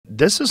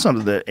this is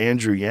something that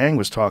Andrew Yang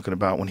was talking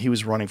about when he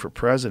was running for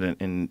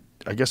president in,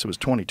 I guess it was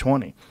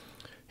 2020.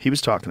 He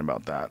was talking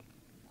about that.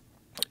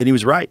 And he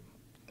was right.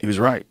 He was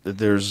right that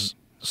there's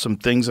some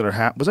things that are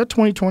happening. Was that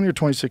 2020 or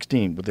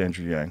 2016 with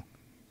Andrew Yang?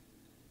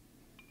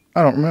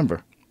 I don't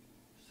remember.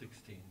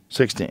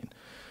 16.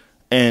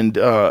 And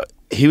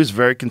he was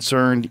very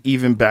concerned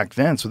even back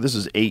then. So this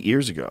is 8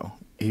 years ago.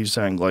 He was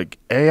saying, like,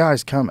 AI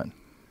is coming.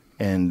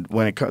 And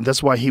when it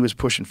that's why he was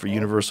pushing for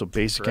universal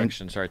basic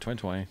income. Sorry,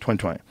 2020.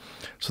 2020.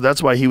 So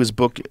that's why he was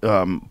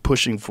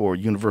pushing for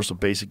universal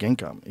basic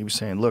income. He was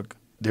saying, look,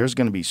 there's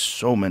going to be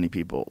so many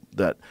people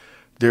that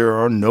there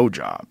are no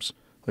jobs.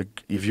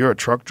 Like, if you're a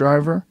truck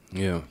driver,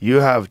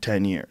 you have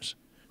 10 years.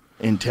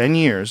 In 10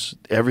 years,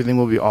 everything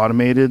will be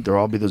automated.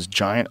 There'll all be those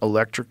giant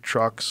electric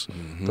trucks.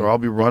 They'll all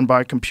be run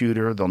by a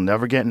computer. They'll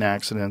never get in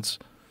accidents.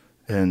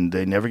 And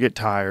they never get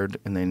tired,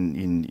 and then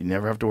you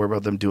never have to worry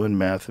about them doing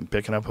meth and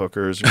picking up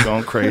hookers and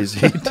going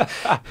crazy,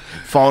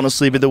 falling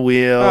asleep at the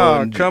wheel,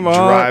 and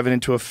driving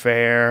into a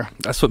fair.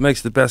 That's what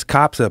makes the best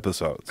Cops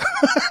episodes.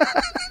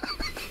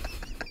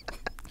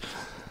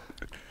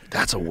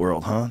 That's a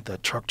world, huh?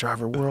 That truck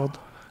driver world?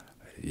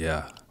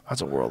 Yeah. That's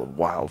a world of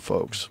wild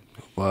folks.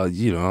 Well,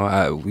 you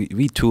know,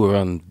 we tour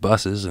on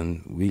buses,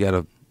 and we got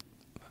to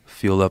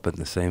fuel up at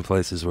the same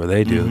places where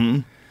they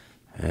do.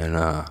 And,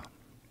 yeah,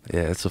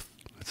 it's a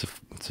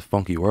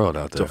funky world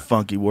out there. It's a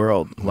funky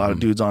world. A lot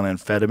of dudes on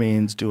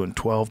amphetamines doing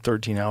 12,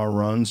 13-hour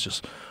runs,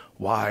 just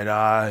wide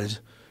eyes,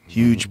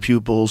 huge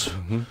pupils,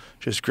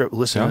 just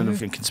listening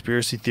to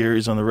conspiracy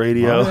theories on the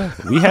radio. Oh, yeah.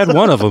 We had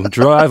one of them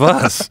drive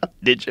us.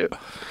 Did you?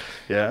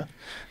 Yeah.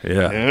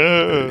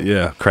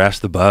 Yeah.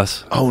 Crashed the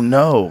bus. Oh,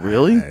 no.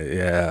 Really?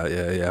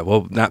 Yeah.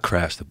 Well, not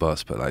crashed the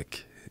bus, but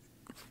like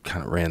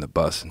kind of ran the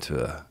bus into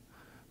a...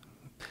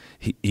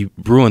 He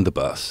ruined the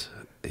bus.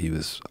 He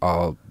was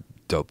all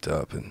doped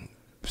up and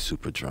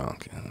super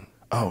drunk, and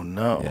oh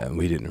no, yeah, and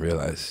we didn't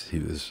realize he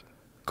was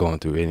going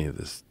through any of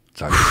this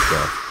type of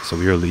stuff. So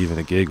we were leaving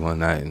a gig one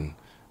night, and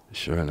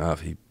sure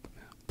enough, he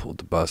pulled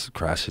the bus,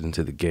 crashed it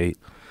into the gate.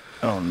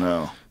 Oh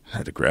no!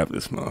 Had to grab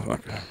this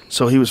motherfucker.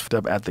 So he was fucked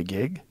up at the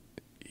gig.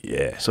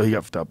 Yeah. So he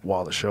got fucked up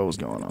while the show was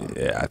going on.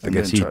 Yeah, I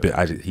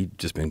think he'd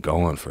just been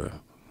going for,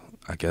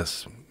 I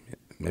guess,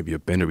 maybe a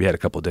bender. We had a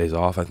couple of days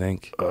off, I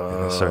think, in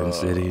a certain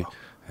city.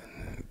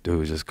 Dude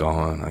was just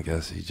gone. I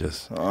guess he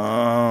just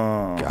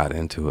got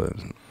into it.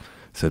 And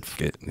said,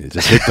 "Fuck it." He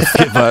just hit the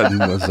fit button.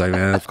 I was like,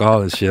 man, fuck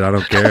all this shit. I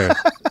don't care.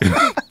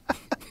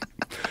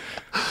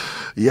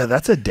 Yeah,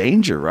 that's a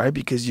danger, right?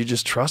 Because you're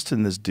just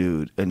trusting this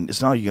dude. And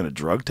it's not like you're going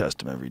to drug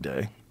test him every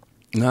day.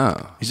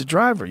 No. He's a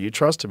driver. You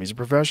trust him. He's a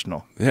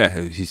professional. Yeah,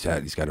 he's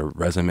got a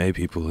resume.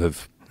 People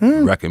have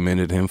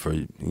recommended him for,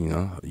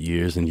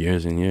 years and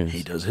years and years.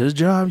 He does his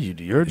job. You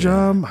do your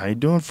job. How you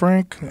doing,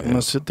 Frank? I'm going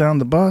to sit down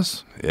the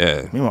bus.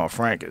 Yeah. Meanwhile,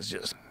 Frank is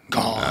just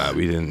gone. Nah,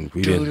 we didn't.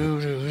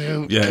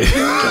 Yeah.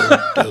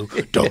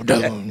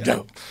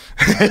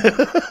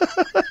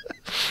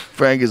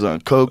 Frank is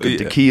on coke and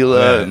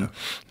tequila. And,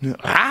 yeah,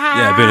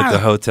 I've been at the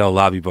hotel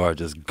lobby bar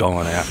just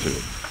going after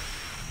it.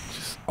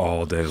 Just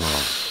all day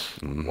long.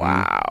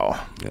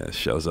 Wow. Yeah, it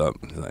shows up.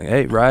 He's like,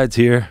 hey, ride's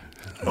here.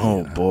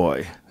 Oh,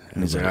 boy.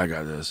 And he's like, I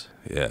got this.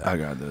 Yeah. I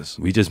got this.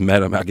 We just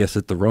met him, I guess,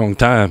 at the wrong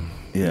time.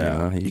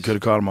 Yeah. You could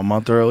have caught him a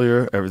month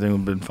earlier. Everything would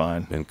have been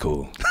fine. Been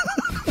cool.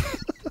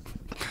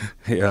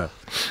 Yeah.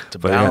 It's a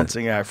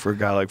balancing act for a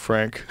guy like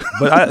Frank.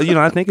 But,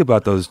 I think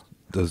about those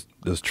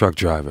truck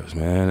drivers,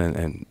 man,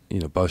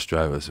 and bus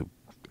drivers who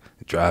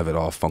drive at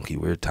all funky,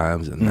 weird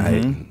times at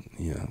night. And,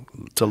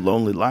 it's a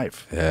lonely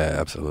life. Yeah,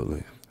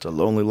 absolutely. It's a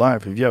lonely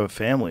life. If you have a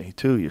family,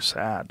 too, you're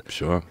sad.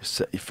 Sure.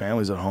 Your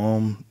family's at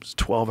home. It's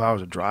 12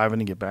 hours of driving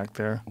to get back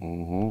there.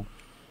 And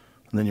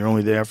then you're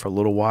only there for a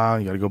little while.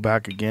 You got to go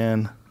back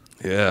again.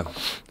 Yeah.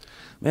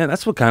 Man,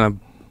 that's what kind of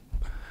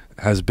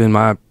has been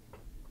my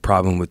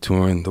problem with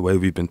touring, the way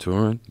we've been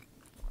touring,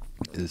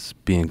 is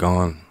being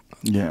gone.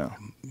 Yeah.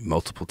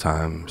 Multiple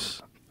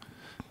times,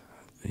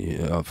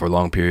 for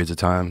long periods of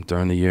time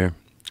during the year.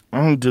 I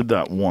only did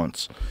that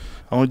once.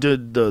 I only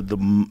did the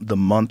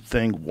month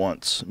thing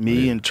once.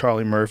 Me and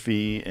Charlie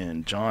Murphy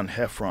and John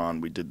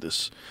Heffron, we did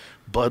this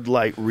Bud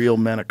Light Real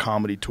Men a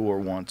Comedy tour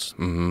once.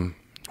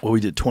 Well,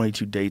 we did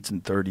 22 dates in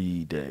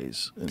 30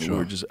 days. And we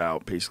were just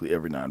out basically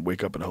every night.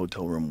 Wake up in a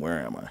hotel room, where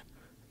am I?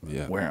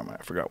 Yeah. Where am I?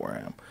 I forgot where I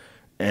am.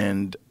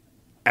 And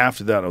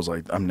after that, I was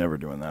like, I'm never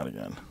doing that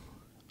again.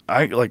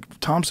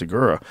 Like Tom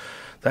Segura,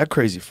 that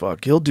crazy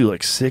fuck, he'll do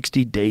like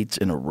 60 dates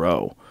in a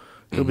row.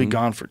 He'll be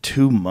gone for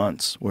 2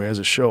 months, where he has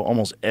a show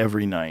almost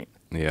every night.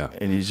 Yeah.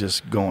 And he's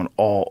just going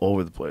all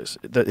over the place.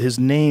 The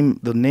name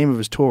of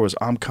his tour was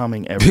I'm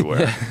Coming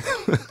Everywhere.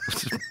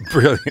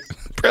 Brilliant.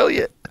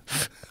 Brilliant.